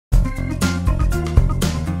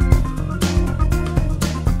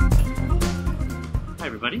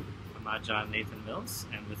Ajarn Nathan Mills,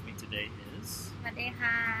 and with me today is... สวัสดีค่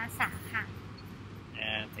ะสาค่ะ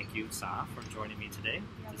And thank you, Sa, for joining me today in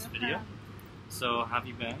You're this welcome. video. So, have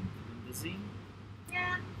you been busy?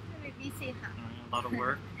 Yeah very busy ค่ะ A lot of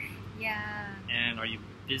work? Yeah And are you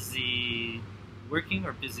busy working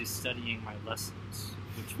or busy studying my lessons?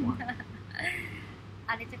 Which one?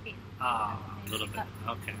 a little bit Ah, a little bit.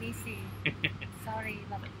 Okay. busy sorry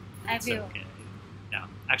but I It's will okay. Yeah,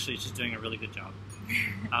 actually, she's doing a really good job.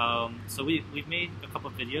 So we've made a couple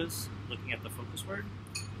of videos looking at the focus word,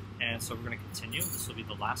 and so we're going to continue. This will be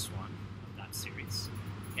the last one of that series.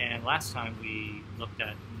 And last time we looked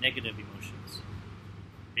at negative emotions,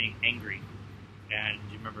 being angry, and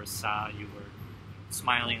you remember Sa, you were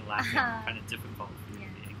smiling and laughing, kind of difficult for you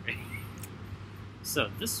to be angry. So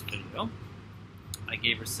this video, I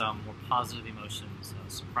gave her some more positive emotions,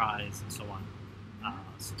 surprise, and so on.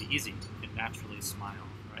 So it'll be easy. You can naturally smile,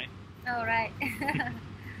 right? all right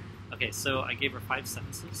Okay, so I gave her 5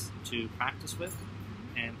 sentences to practice with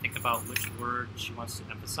and think about which word she wants to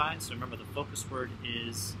emphasize. So remember, the focus word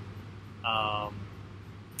is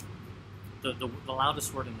the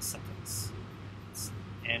loudest word in the sentence.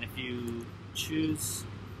 And if you choose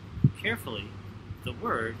carefully the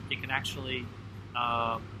word, it can actually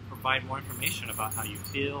provide more information about how you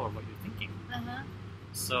feel or what you're thinking.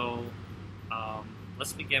 So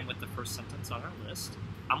let's begin with the first sentence on our list.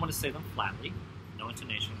 I'm going to say them flatly, no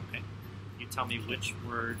intonation, okay? You tell me which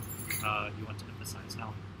word you want to emphasize.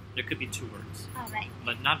 Now, there could be 2 words, all right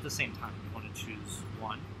but not at the same time. You want to choose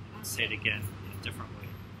one and say it again in a different way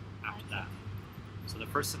after that. So the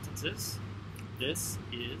first sentence is, this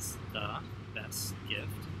is the best gift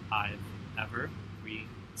I've ever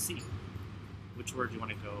received. Which word do you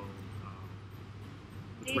want to go,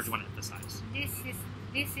 which word do you want to emphasize? this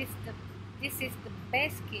is the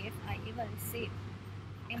best gift I ever received.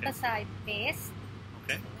 Okay. Emphasize best.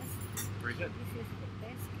 Okay, Yes. very good. This is the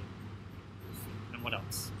best gift. And what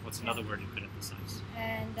else? What's another word you could emphasize?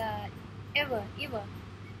 And ever,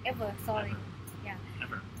 sorry. Ever. Yeah.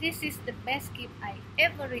 Ever. This is the best gift I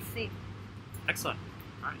ever received. Excellent.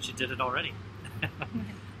 All right, she did it already.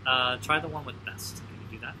 Try the one with best. Can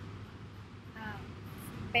you do that?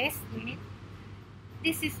 Best, you mean?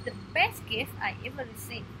 This is the best gift I ever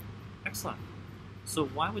received. Excellent. So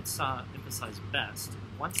why would Sa emphasize best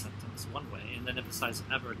in one sentence, one way, and then emphasize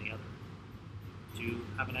ever in the other? Do you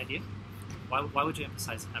have an idea? Why would you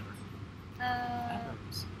emphasize ever? Ever.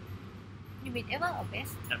 You mean ever or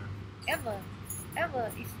best? Ever.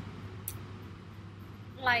 Ever is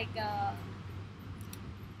like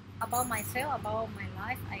about myself, about my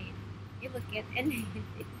life. I never get any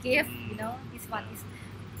gift. You know, this one is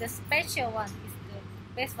the special one. Is the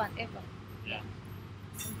best one ever. Yeah.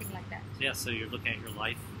 Something like that. Yeah, so you're looking at your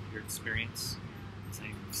life, your experience,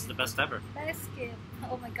 saying this is the best ever. Best gift.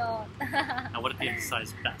 Oh my god. Now what if you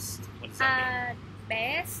emphasize best? What does that mean?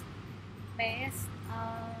 Best.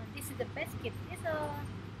 This is the best gift. It's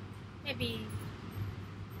maybe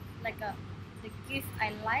like the gift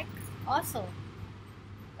I like also.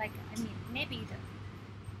 Like maybe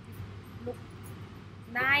the look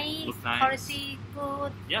nice, Look nice. quality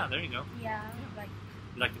good. Yeah, there you go. Yeah, Yeah. like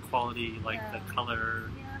You like the quality, you like the color.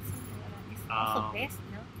 yeah, something like that. It's also best,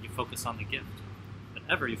 no? You focus on the gift. But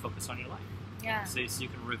ever you focus on your life. Yeah. So you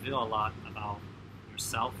can reveal a lot about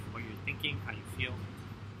yourself, what you're thinking, how you feel,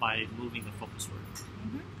 by moving the focus word.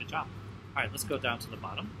 Good job. All right, let's go down to the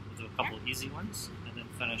bottom. We'll do a couple easy ones, and then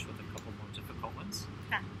finish with a couple more difficult ones.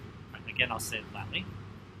 Yeah. All right, again, I'll say it loudly.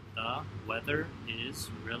 The weather is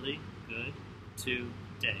really good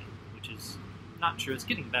today, which is not true. It's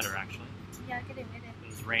getting better, actually. Yeah, get it, get it. It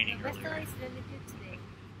was raining The weather earlier. is really good today.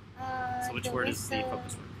 So which word is the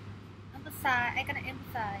focus word? Emphasize, I'm gonna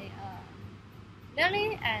emphasize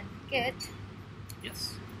really and good.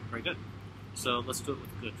 Yes, very good. So let's do it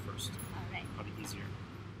with good first. Alright. Probably easier.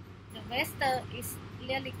 The weather is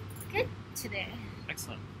really good today.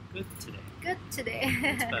 Excellent. Good today. Good today.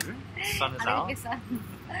 It's better. Sun is A little out. bit sun.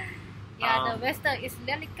 Yeah, the weather is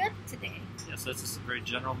really good today. Yeah, so it's just a very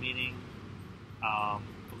general meaning.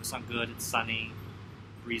 Focus on good. It's sunny,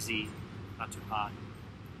 breezy, not too hot.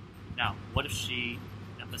 Now, what if she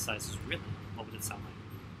emphasizes really? What would it sound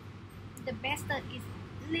like? The weather is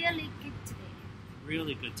really good today.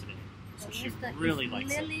 Really good today. So The she weather really is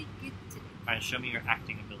likes it. really good today. All right, show me your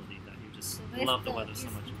acting ability that you just The love the weather weather so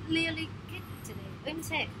is much. really good today. Let me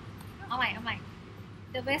say. Oh my.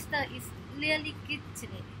 The weather is really good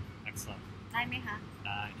today. Excellent. ได้ไหมคะ ไ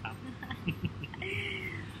ด้ครับ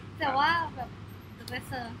แต่ว่าแบบ the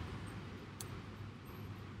weather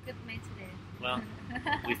good ไหม today Well,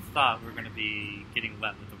 we thought we were going to be getting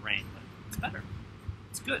wet with the rain, but it's better.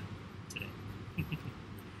 It's good today.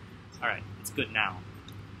 All right, it's good now.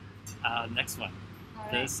 Next one. All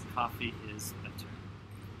right. This coffee is better.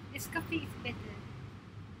 This coffee is better.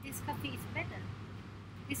 This coffee is better.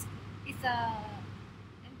 This is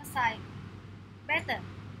emphasize better.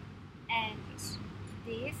 And This.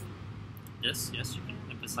 this. This, yes, you can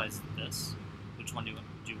emphasize this. Which one do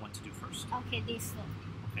you want to do first? Okay, this one.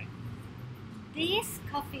 Okay. This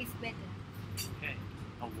coffee is better. Okay.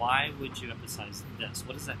 Why would you emphasize this?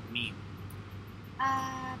 What does that mean?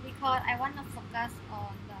 Because I want to focus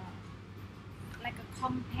on the like a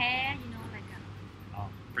compare, you know, like a. Oh,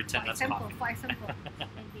 pretend that's coffee. For example,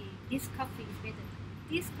 maybe this coffee is better.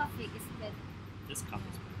 This coffee is better. This coffee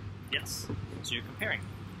is better. Yes. So you're comparing,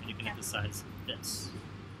 and you can Yeah. emphasize this.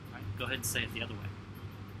 All right. Go ahead and say it the other way.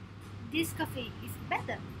 This coffee is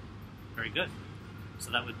better. Very good.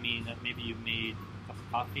 So that would mean that maybe you made a cup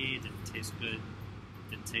of coffee, didn't taste good,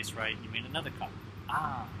 didn't taste right. You made another cup.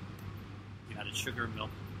 Ah. You added sugar, milk.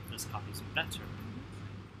 This coffee is better.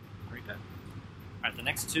 Very good. All right. The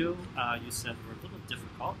next two you said were a little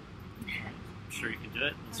difficult. All right. I'm sure you can do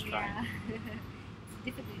it. Let's try. Yeah.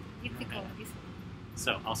 It's difficult. Okay. This one.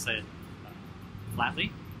 So I'll say it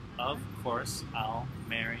flatly. Of course, I'll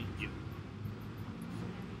marry you.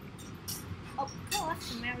 Of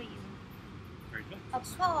course, marry you. Very good.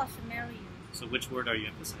 Of course, marry you. So which word are you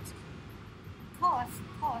emphasizing? Course.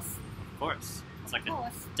 Of course. It's like Of a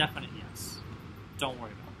course. definite yes. Don't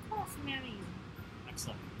worry about Of course, marry you. it.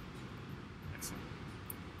 Excellent. Excellent.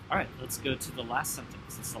 All right, let's go to the last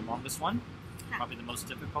sentence. It's the longest one, probably the most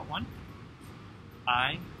difficult one.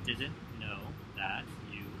 I didn't know that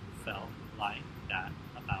you felt like that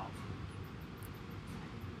about.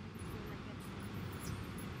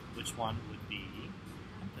 Which one would be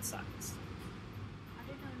emphasized? I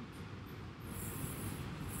didn't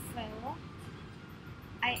fail.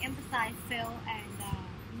 I emphasize fail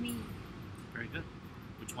and me. Very good.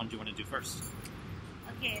 Which one do you want to do first?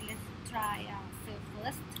 Okay, let's try fail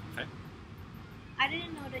first. Okay. I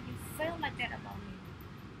didn't know that you felt like that about me.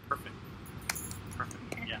 Perfect.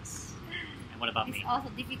 Perfect. Yes. And what about It's me? also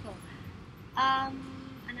difficult.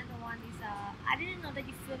 Another one is I didn't know that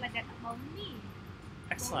you feel like that about me.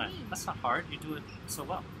 Excellent. me. That's not hard. You do it so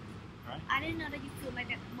well. All right. I didn't know that you feel like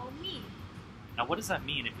that about me. Now, what does that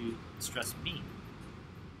mean if you stress me?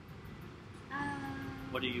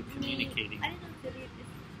 What are you communicating? I didn't feel it.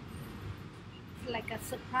 It's like a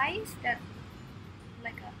surprise that,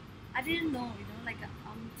 like a, I didn't know, you know, like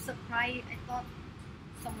a surprise. I thought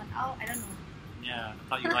someone else. I don't know. Yeah, I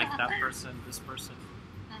thought you liked that person, this person,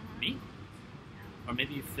 me? Or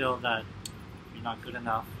maybe you feel that you're not good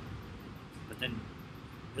enough, but then,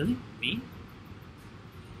 really? Me?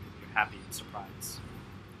 You're happy and surprised.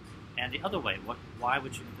 And the other way, why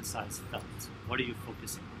would you emphasize felt? What are you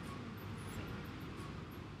focusing on?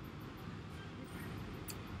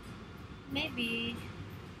 Maybe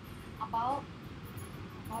about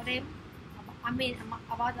them.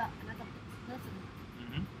 About another person.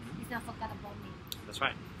 Mm-hmm. It's not forgot about me. That's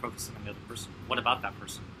right. Focusing on the other person. What about that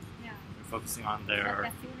person? Yeah. You're focusing on their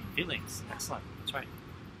That feeling. feelings. Yeah. Excellent. That's right.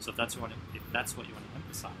 So if that's what you want to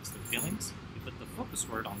emphasize, their feelings, you put the focus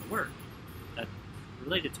word on the word that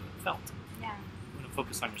related to it, felt. Yeah. You want to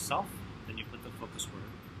focus on yourself, then you put the focus word,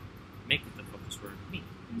 make it the focus word me.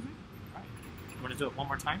 Mm-hmm. All right. You want to do it one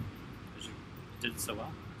more time? Because you did it so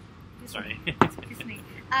well. Sorry. Excuse me.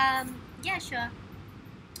 Yeah, sure.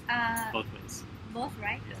 Both ways. Both,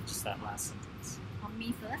 right? Yeah, just that last sentence. On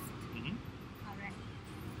me first. Mm-hmm. Alright.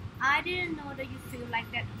 I didn't know that you feel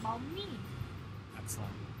like that about me. Excellent.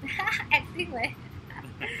 Acting way.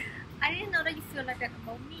 I didn't know that you feel like that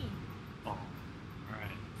about me. Oh, all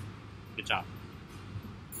right. Good job.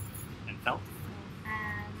 And felt?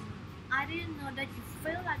 I didn't know that you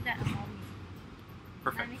feel like that about me.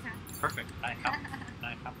 Perfect. Perfect. I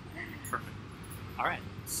have. Perfect. All right.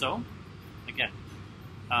 So, again,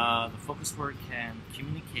 the focus word can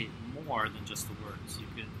communicate more than just the words. You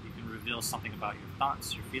can reveal something about your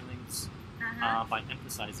thoughts, your feelings, by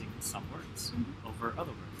emphasizing some words over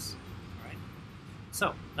other words. All right.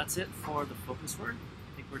 So that's it for the focus word.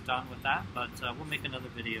 I think we're done with that, but we'll make another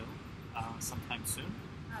video sometime soon.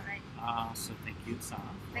 Alright. So thank you, Sana,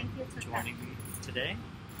 Thank you for joining me today,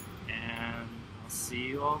 and I'll see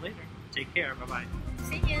you all later. Take care. Bye bye.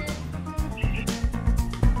 See you.